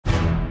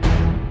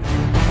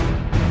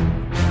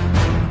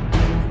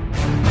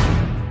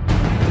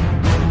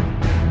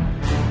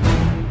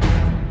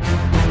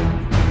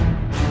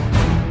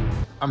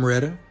I'm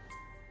ready.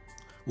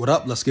 What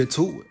up? Let's get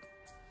to it.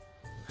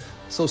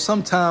 So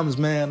sometimes,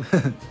 man,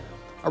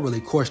 I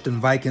really question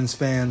Vikings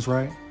fans,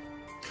 right?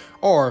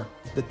 Or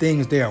the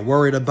things they are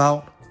worried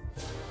about.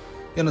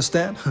 You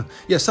understand?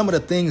 Yeah, some of the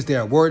things they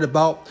are worried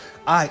about,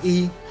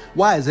 i.e.,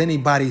 why is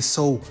anybody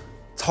so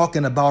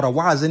talking about, or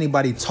why is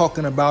anybody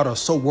talking about or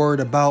so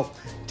worried about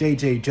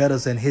J.J.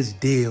 Jefferson and his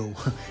deal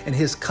and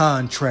his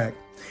contract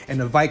and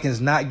the Vikings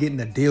not getting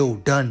the deal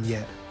done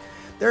yet?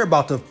 They're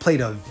about to play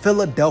the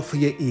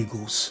Philadelphia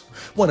Eagles,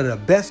 one of the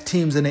best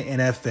teams in the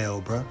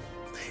NFL, bro.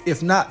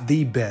 If not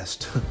the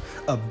best.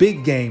 A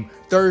big game,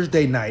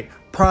 Thursday night,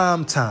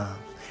 prime time.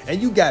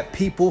 And you got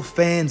people,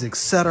 fans,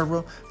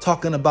 etc.,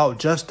 talking about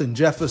Justin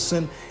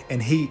Jefferson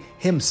and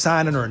him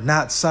signing or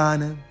not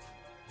signing.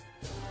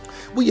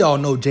 We all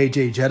know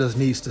J.J.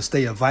 Jefferson needs to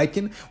stay a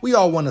Viking. We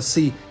all want to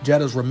see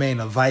Jefferson remain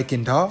a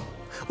Viking, dog.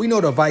 We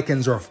know the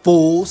Vikings are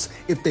fools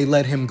if they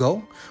let him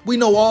go. We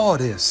know all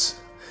this.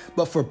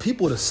 But for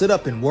people to sit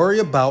up and worry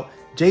about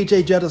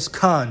J.J. Jefferson's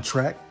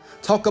contract,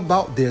 talk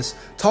about this,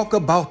 talk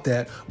about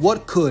that,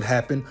 what could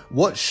happen,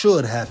 what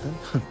should happen,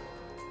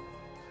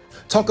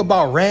 talk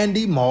about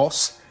Randy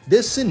Moss,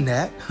 this and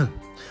that,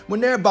 when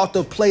they're about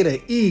to play the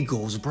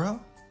Eagles, bro.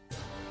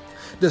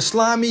 The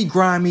slimy,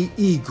 grimy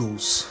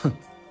Eagles.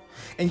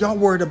 And y'all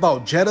worried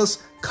about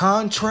Jefferson's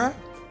contract?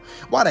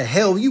 Why the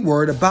hell you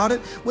worried about it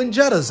when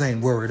Jefferson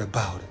ain't worried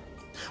about it?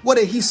 What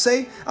did he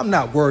say? I'm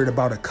not worried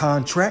about a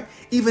contract.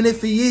 Even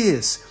if he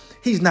is,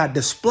 he's not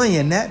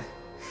displaying that.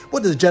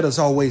 What does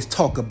Jefferson always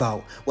talk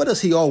about? What does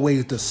he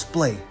always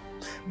display?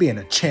 Being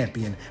a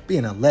champion,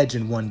 being a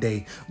legend one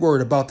day,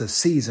 worried about the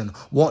season,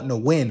 wanting to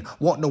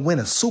win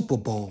a Super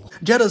Bowl.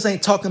 Jefferson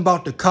ain't talking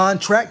about the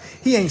contract.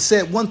 He ain't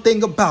said one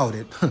thing about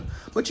it.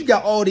 But you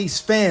got all these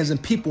fans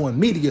and people in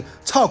media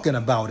talking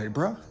about it,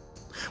 bro.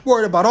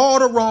 Worried about all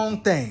the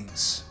wrong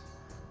things.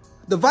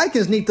 The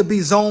Vikings need to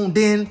be zoned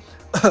in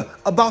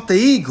about the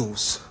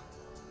Eagles.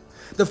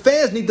 The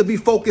fans need to be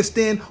focused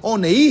in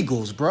on the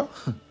Eagles, bro.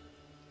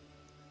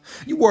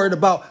 You worried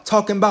about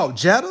talking about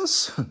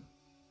Jefferson?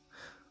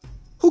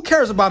 Who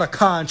cares about a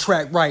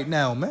contract right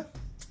now, man?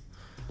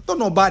 Don't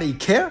nobody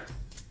care.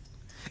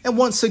 And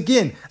once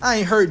again, I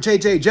ain't heard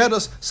J.J.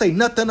 Jefferson say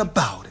nothing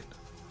about it.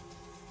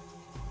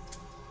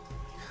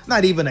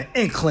 Not even an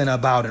inkling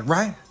about it,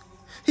 right?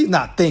 He's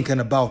not thinking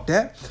about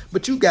that.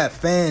 But you got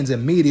fans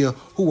and media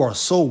who are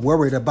so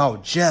worried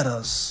about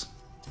Jefferson.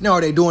 Now,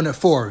 are they doing it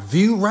for a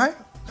view, right?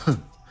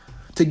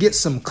 To get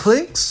some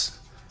clicks?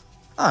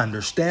 I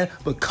understand,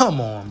 but come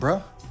on,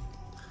 bro.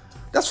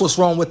 That's what's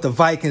wrong with the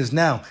Vikings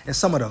now and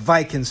some of the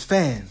Vikings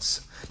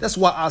fans. That's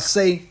why I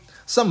say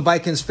some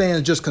Vikings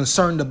fans just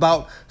concerned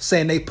about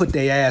saying they put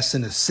their ass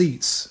in the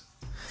seats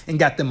and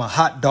got them a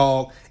hot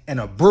dog and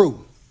a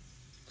brew.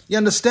 You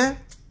understand?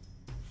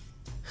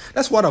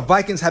 That's why the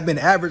Vikings have been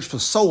average for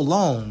so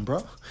long,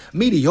 bro.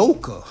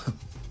 Mediocre.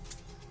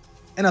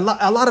 And a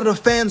lot of the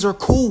fans are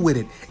cool with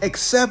it,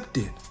 accept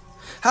it.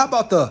 How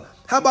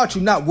about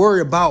you not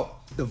worry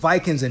about the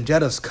Vikings and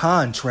Jefferson's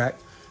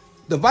contract?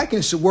 The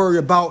Vikings should worry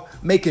about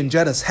making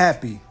Jefferson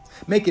happy,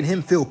 making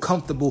him feel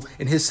comfortable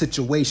in his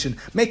situation,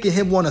 making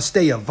him want to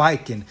stay a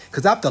Viking.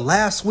 Because after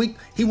last week,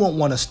 he won't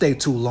want to stay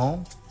too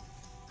long.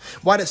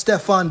 Why did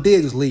Stefon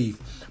Diggs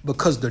leave?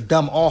 Because the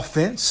dumb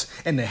offense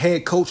and the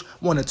head coach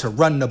wanted to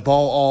run the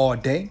ball all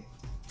day.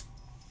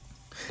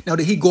 Now,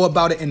 did he go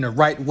about it in the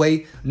right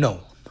way?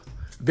 No.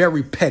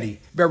 Very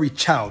petty, very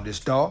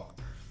childish, dog.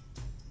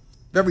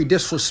 Very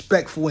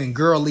disrespectful and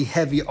girly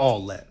heavy,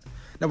 all that.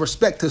 Now,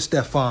 respect to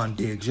Stefon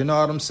Diggs, you know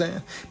what I'm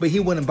saying? But he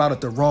went about it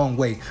the wrong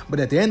way. But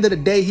at the end of the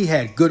day, he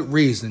had good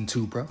reason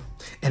to, bro.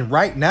 And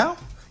right now,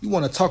 you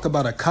want to talk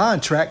about a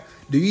contract.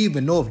 Do you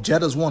even know if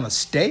Jefferson want to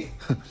stay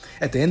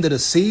at the end of the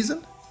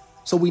season?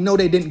 So we know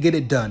they didn't get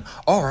it done.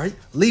 All right,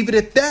 leave it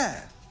at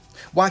that.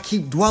 Why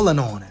keep dwelling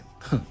on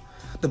it?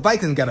 The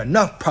Vikings got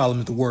enough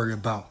problems to worry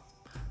about.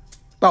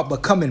 About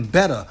becoming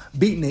better,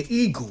 beating the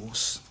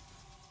Eagles.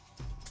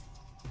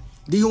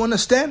 Do you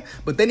understand?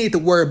 But they need to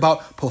worry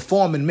about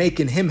performing,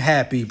 making him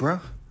happy,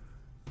 bro.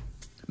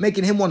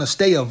 Making him want to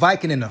stay a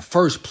Viking in the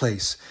first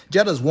place.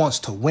 Jefferson wants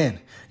to win.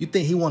 You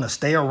think he want to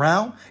stay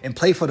around and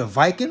play for the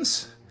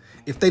Vikings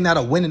if they not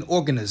a winning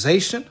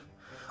organization?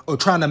 Or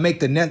trying to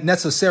make the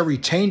necessary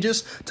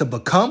changes to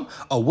become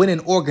a winning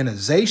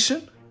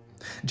organization?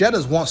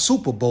 Jefferson wants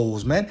Super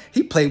Bowls, man.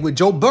 He played with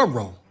Joe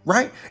Burrow,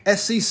 right?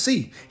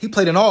 SEC. He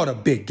played in all the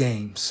big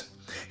games.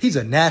 He's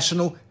a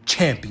national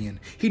champion.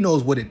 He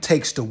knows what it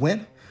takes to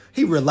win.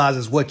 He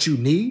realizes what you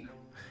need.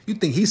 You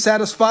think he's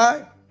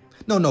satisfied?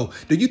 No.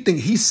 Do you think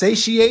he's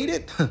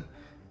satiated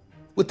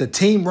with the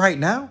team right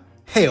now?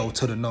 Hell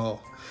to the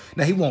no.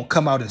 Now, he won't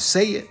come out and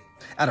say it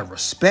out of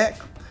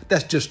respect.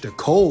 That's just the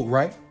code,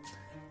 right?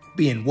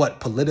 Being what?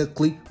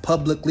 Politically,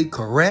 publicly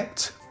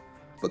correct?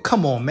 But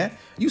come on, man.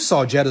 You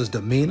saw Jefferson's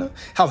demeanor,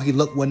 how he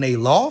looked when they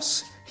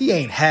lost. He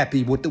ain't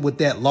happy with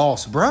that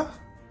loss, bruh.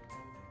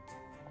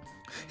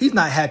 He's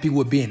not happy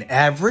with being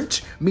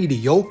average,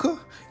 mediocre,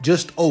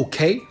 just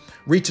okay,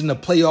 reaching the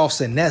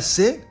playoffs and that's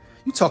it.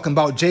 You talking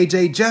about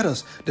J.J.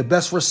 Jefferson, the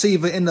best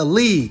receiver in the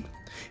league.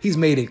 He's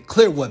made it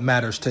clear what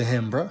matters to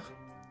him, bruh.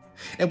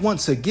 And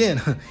once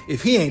again,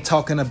 if he ain't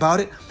talking about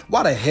it,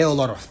 why the hell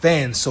are the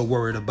fans so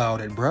worried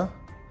about it, bruh?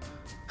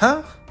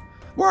 Huh?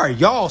 Why are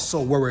y'all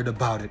so worried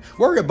about it?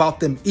 Worry about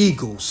them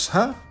Eagles,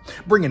 huh?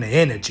 Bringing the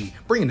energy,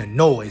 bringing the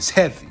noise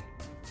heavy.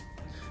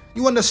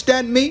 You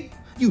understand me?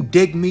 You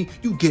dig me?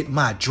 You get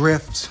my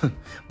drift?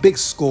 Big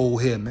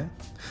SKOL here, man.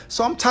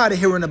 So I'm tired of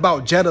hearing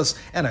about Jettas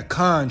and a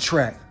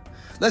contract.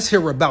 Let's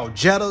hear about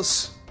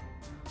Jettas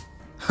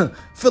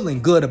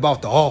feeling good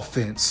about the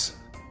offense,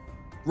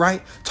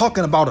 right?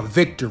 Talking about a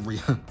victory.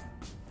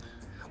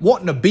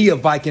 Wanting to be a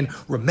Viking,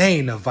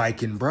 remain a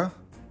Viking, bruh.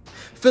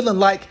 Feeling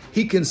like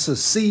he can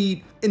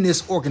succeed in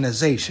this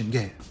organization,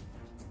 yeah.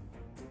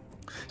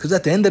 Because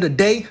at the end of the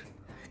day,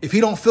 if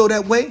he don't feel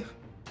that way,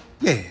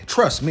 yeah,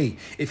 trust me,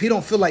 if he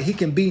don't feel like he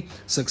can be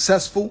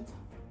successful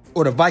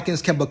or the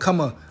Vikings can become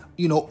a,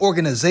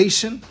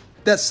 organization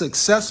that's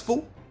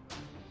successful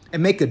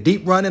and make a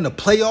deep run in the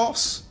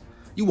playoffs,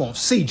 you won't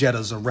see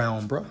Jettas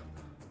around, bro.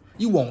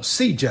 You won't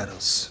see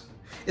Jettas.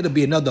 It'll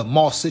be another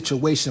Moss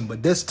situation,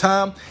 but this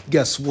time,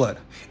 guess what?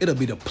 It'll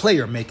be the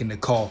player making the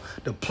call,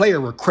 the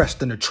player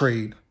requesting the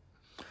trade,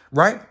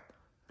 right?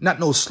 Not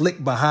no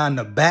slick behind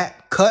the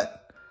back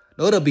cut.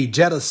 No, it'll be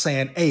Jettas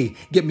saying, hey,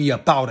 get me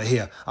up out of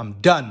here. I'm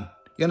done.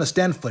 You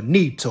understand?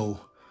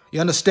 Finito. You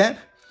understand?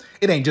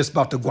 It ain't just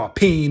about the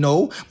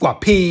Guapino.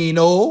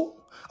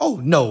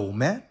 Oh, no,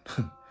 man.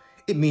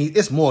 It means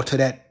it's more to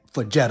that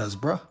for Jettas,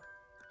 bro.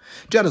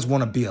 Jettas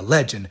want to be a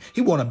legend.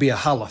 He want to be a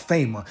Hall of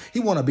Famer. He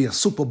want to be a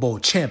Super Bowl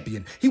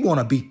champion. He want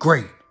to be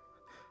great.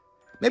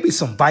 Maybe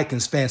some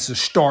Vikings fans should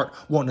start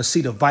wanting to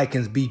see the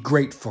Vikings be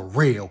great for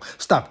real.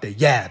 Stop the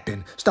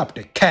yapping. Stop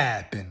the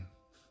capping.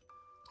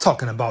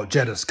 Talking about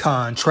Jettas'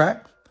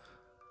 contract.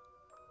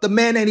 The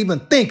man ain't even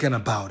thinking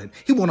about it.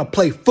 He want to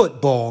play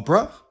football,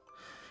 bruh.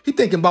 He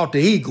thinking about the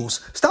Eagles.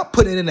 Stop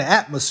putting it in the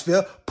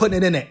atmosphere, putting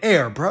it in the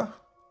air, bruh.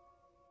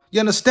 You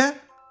understand?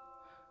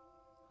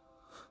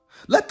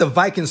 Let the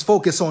Vikings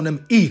focus on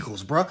them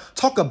Eagles, bruh.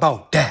 Talk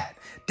about that.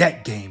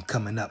 That game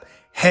coming up.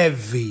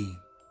 Heavy.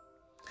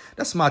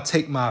 That's my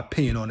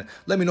opinion on it.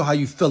 Let me know how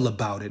you feel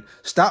about it.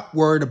 Stop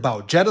worried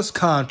about Jettas'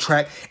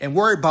 contract and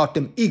worry about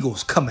them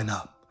Eagles coming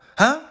up.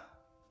 Huh?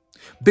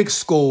 Big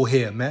SKOL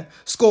here, man.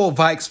 SKOL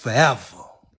Vikes forever.